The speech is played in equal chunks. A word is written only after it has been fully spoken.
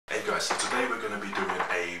guys, so today we're going to be doing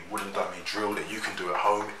a wooden dummy drill that you can do at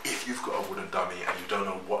home. If you've got a wooden dummy and you don't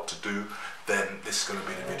know what to do, then this is going to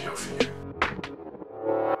be the video for you.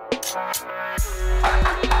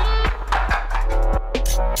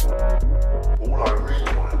 All I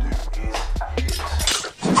really want to do is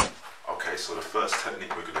hit. Okay, so the first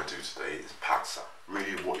technique we're going to do today is Parris.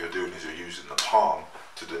 Really what you're doing is you're using the palm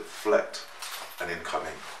to deflect an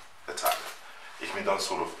incoming attack. It can be done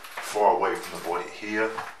sort of far away from the body here,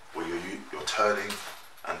 where you're turning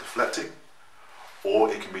and deflecting,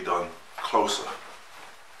 or it can be done closer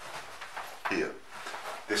here.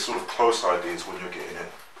 This sort of close idea is when you're getting in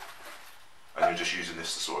and you're just using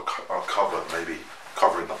this to sort of cover, maybe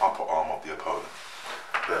covering the upper arm of the opponent.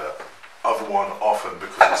 The other one, often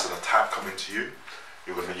because it's an attack coming to you,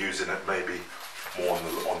 you're going to be using it maybe more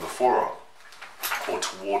on the forearm or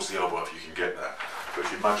towards the elbow if you can get that. But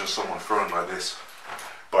if you imagine someone throwing like this,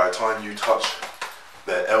 by the time you touch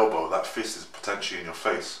their elbow, that fist is potentially in your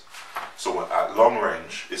face. So at long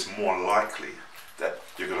range, it's more likely that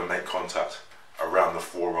you're going to make contact around the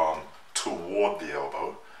forearm toward the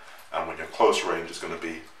elbow, and when you're close range, it's going to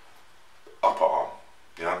be upper arm,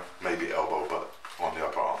 yeah, maybe elbow, but on the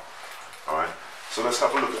upper arm. All right. So let's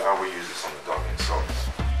have a look at how we use this on the dummy. So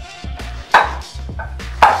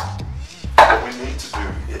what we need to do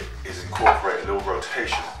is incorporate a little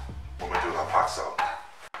rotation when we're doing our Parris out,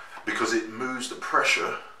 because it moves the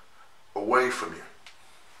pressure away from you.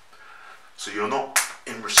 So you're not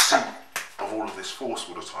in receipt of all of this force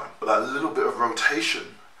all the time. But that little bit of rotation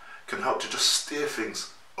can help to just steer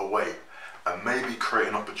things away and maybe create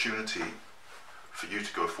an opportunity for you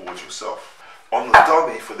to go forwards yourself. On the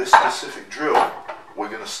dummy, for this specific drill, we're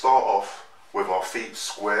going to start off with our feet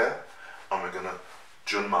square, and we're going to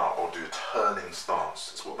jong or do turning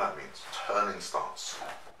stance. That's what that means, turning stance.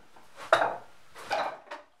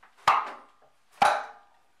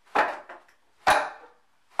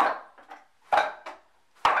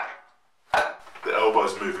 The elbow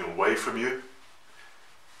is moving away from you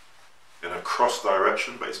in a cross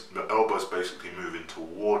direction, but the elbow is basically moving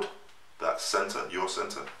toward that center, your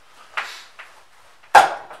center,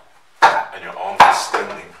 and your arms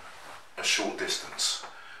extending a short distance.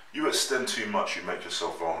 You extend too much, you make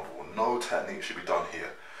yourself vulnerable. No technique should be done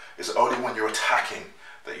here. It's only when you're attacking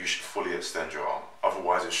that you should fully extend your arm.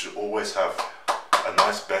 Otherwise, it should always have a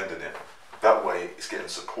nice bend in it. That way, it's getting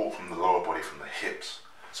support from the lower body, from the hips.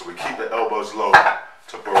 So we keep the elbows low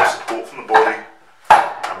to borrow support from the body,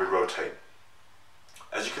 and we rotate.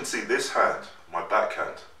 As you can see, this hand, my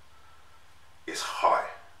backhand, is high.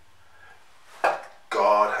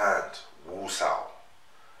 Guard hand, Wu Sao.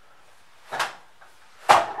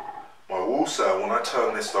 My Wu Sao, when I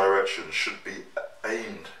turn this direction, should be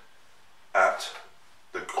aimed at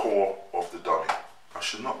the core of the dummy. I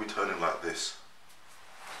should not be turning like this.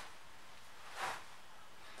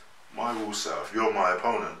 My Wu Sao, if you're my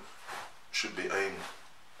opponent, should be aimed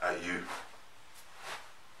at you.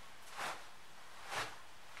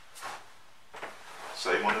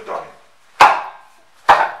 Same on the dummy.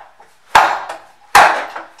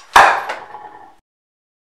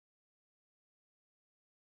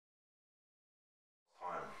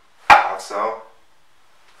 Parris,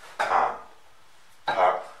 tan,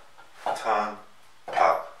 pat, tan,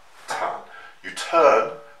 pat, tan. You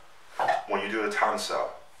turn when you do a tan sao.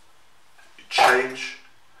 You change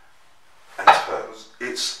and turn.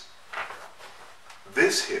 It's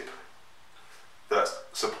this hip that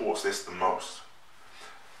supports this the most.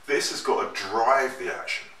 This has got to drive the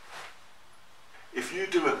action. If you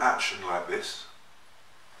do an action like this,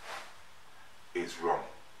 it's wrong.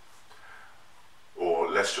 Or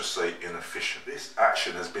let's just say inefficient. This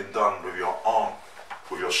action has been done with your arm,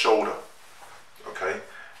 with your shoulder, okay?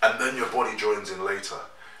 And then your body joins in later,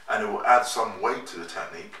 and it will add some weight to the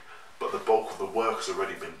technique, but the bulk of the work has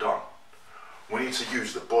already been done. We need to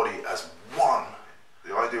use the body as one.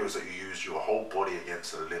 The idea is that you use your whole body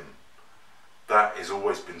against a limb. That has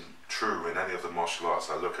always been true in any of the martial arts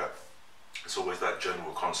I look at. It's always that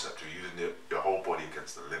general concept. You're using your whole body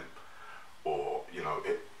against a limb, or, you know,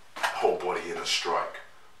 whole body in a strike,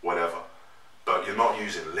 whatever. But you're not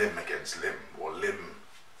using limb against limb or limb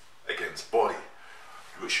against body,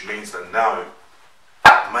 which means that now,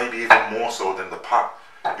 maybe even more so than the pat,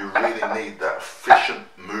 you really need that efficient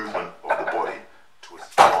movement of the body to 1,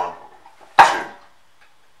 2.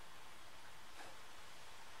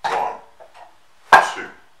 1, 2.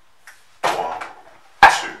 1,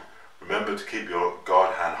 2. Remember to keep your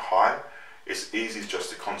guard hand high. It's easy just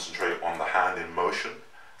to concentrate on the hand in motion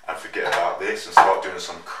and forget about this and start doing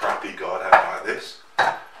some crappy guard hand like this.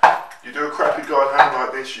 You do a crappy guard hand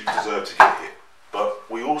like this, you deserve to get hit. But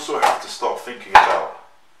we also have to start thinking about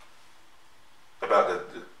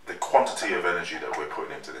quantity of energy that we're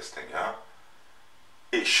putting into this thing, yeah?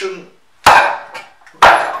 It shouldn't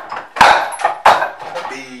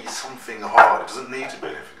be something hard. It doesn't need to be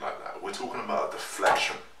anything like that. We're talking about a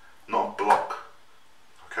deflection, not a block.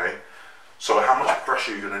 Okay? So how much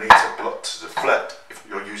pressure you're going to need to deflect if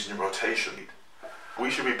you're using your rotation? We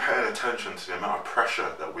should be paying attention to the amount of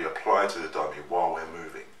pressure that we apply to the dummy while we're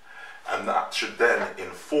moving. And that should then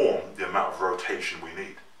inform the amount of rotation we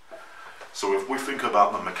need. So if we think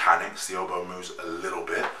about the mechanics, the elbow moves a little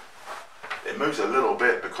bit. It moves a little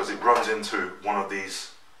bit because it runs into one of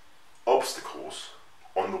these obstacles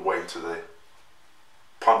on the way to the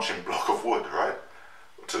punching block of wood, right?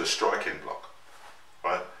 To the striking block,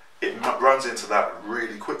 right? It runs into that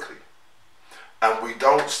really quickly. And we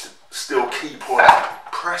don't still keep on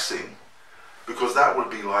pressing, because that would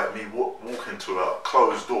be like me walking to a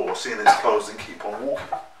closed door, seeing it's closed and keep on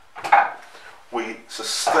walking. We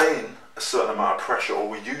sustain a certain amount of pressure, or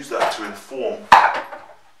we use that to inform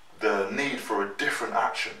the need for a different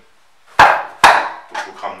action, which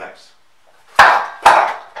will come next.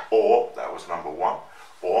 Or, that was number one,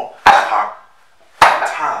 or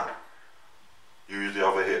tan. Use the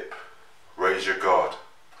other hip, raise your guard,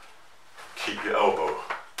 keep your elbow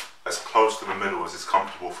as close to the middle as is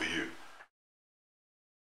comfortable for you.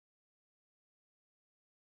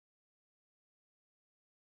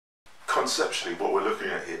 Conceptually, what we're looking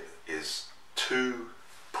at here is two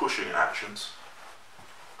pushing actions.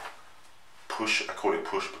 Push, I call it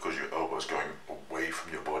push because your elbow is going away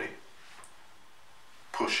from your body.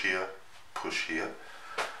 Push here,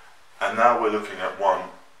 and now we're looking at one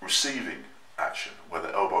receiving action where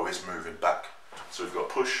the elbow is moving back. So we've got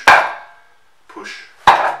push, push,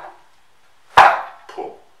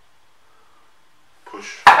 pull,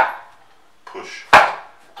 push, push,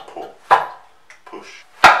 pull, push,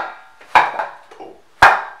 pull,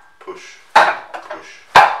 push, push,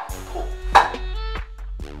 pull.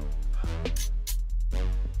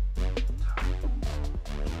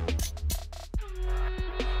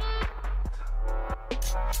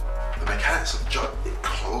 The mechanics of the jump, it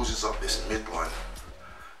closes up this midline.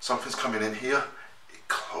 Something's coming in here, it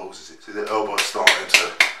closes it. So the elbow's starting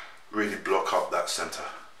to really block up that center.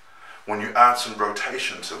 When you add some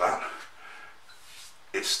rotation to that,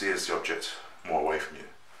 it steers the object more away from you.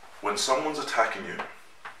 When someone's attacking you,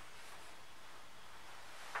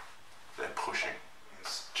 they're pushing.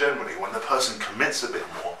 It's generally when the person commits a bit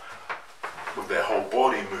more with their whole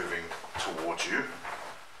body moving towards you,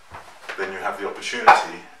 then you have the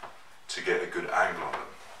opportunity to get a good angle on them.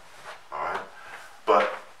 Alright?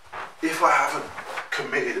 But if I haven't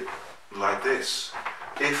committed like this,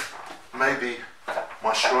 if maybe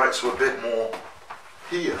my strikes were a bit more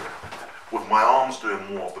here, with my arms doing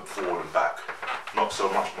more of the forward and back, not so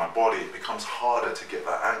much my body, it becomes harder to get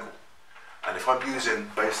that angle. And if I'm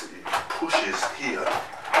using basically pushes here,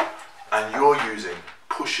 and you're using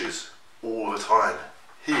pushes all the time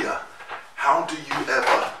here, how do you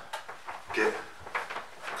ever get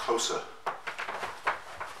closer?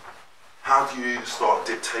 How do you start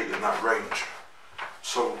dictating that range?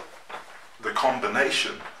 So the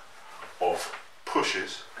combination of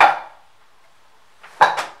pushes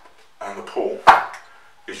and the pull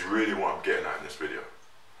is really what I'm getting at in this video.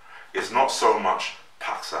 It's not so much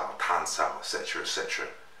pak sao, tan sao, etc, etc,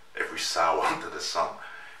 every sao under the sun.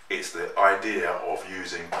 It's the idea of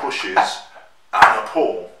using pushes and a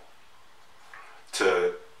pull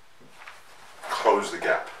to close the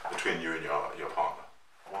gap between you and your partner.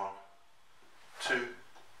 1, 2,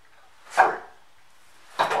 3.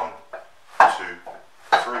 1, 2,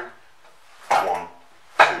 3. 1,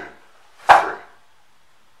 2, 3.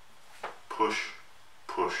 Push,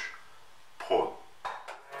 push, pull.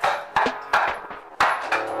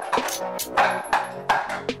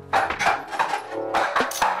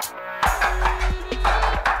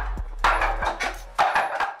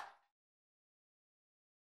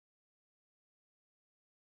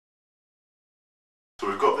 So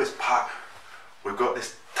we've got this pak, we've got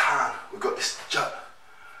this tan, we've got this jut.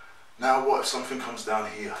 Now what if something comes down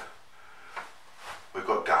here? We've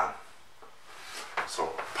got gan.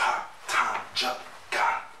 So pak, tan, jut,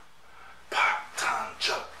 gan. Pak, tan,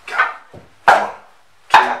 jut, gan. 1,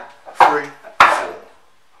 2, 3, 4.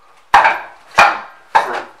 1, 2,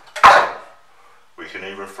 3, 4. We can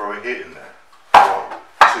even throw a hit in there. 1,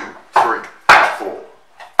 2, 3, 4.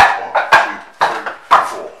 1, 2, 3,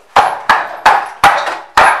 4.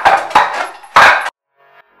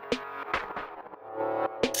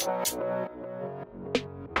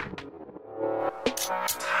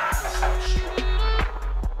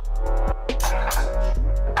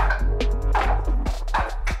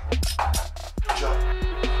 Jump.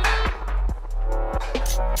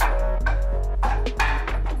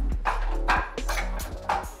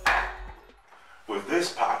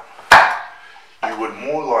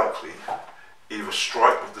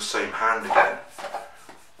 strike with the same hand again.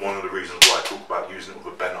 One of the reasons why I talk about using it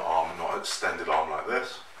with a bent arm and not an extended arm like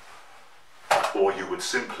this. Or you would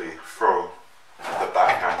simply throw the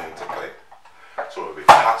backhand into play. So it would be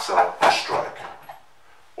pass out, strike.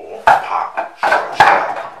 Or pat, strike,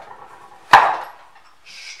 strike.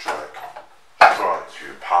 Strike, strike. So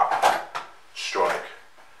you pat, strike.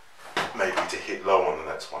 Maybe to hit low on the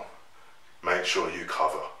next one. Make sure you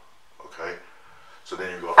cover. Okay? So then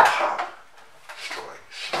you've got pat, strike,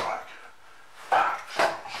 strike. Pat,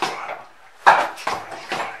 strike, pat, strike,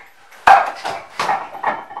 strike. Pat, strike,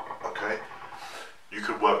 strike. Okay? You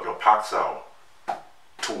could work your pats out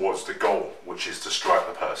towards the goal, which is to strike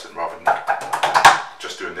the person rather than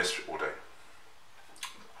just doing this all day.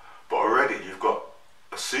 But already you've got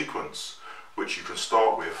a sequence which you can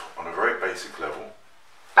start with on a very basic level.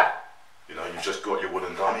 You know, you've just got your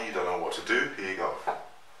wooden dummy, you don't know what to do, here you go.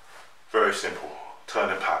 Very simple,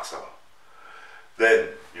 turning pats out. Then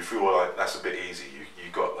you feel like that's a bit easy,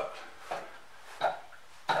 you got that.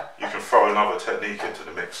 You can throw another technique into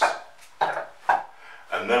the mix.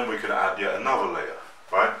 And then we can add yet another layer,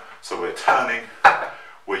 right? So we're turning,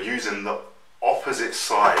 we're using the opposite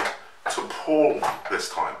side to pull this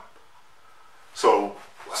time. So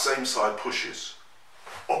same side pushes,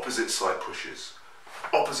 opposite side pushes,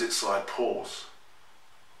 opposite side pulls,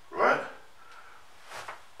 right?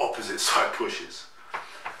 Opposite side pushes.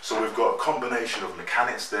 So we've got a combination of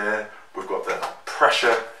mechanics there, we've got the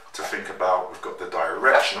pressure to think about, we've got the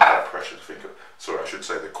direction of that pressure to think of, sorry, I should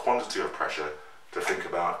say the quantity of pressure to think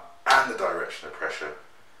about and the direction of pressure,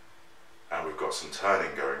 and we've got some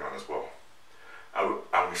turning going on as well,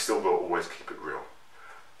 and we still got to always keep it real.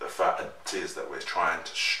 The fact is that we're trying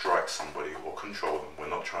to strike somebody or control them. We're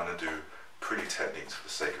not trying to do pretty techniques for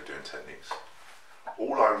the sake of doing techniques.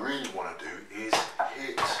 All I really want to do is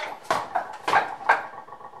hit.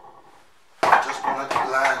 I just want to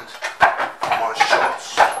land my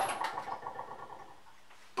shots,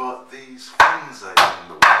 but these things are in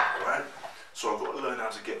the way, right? So I've got to learn how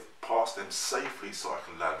to get past them safely so I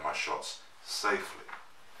can land my shots safely.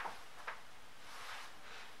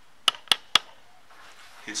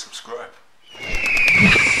 Hit subscribe.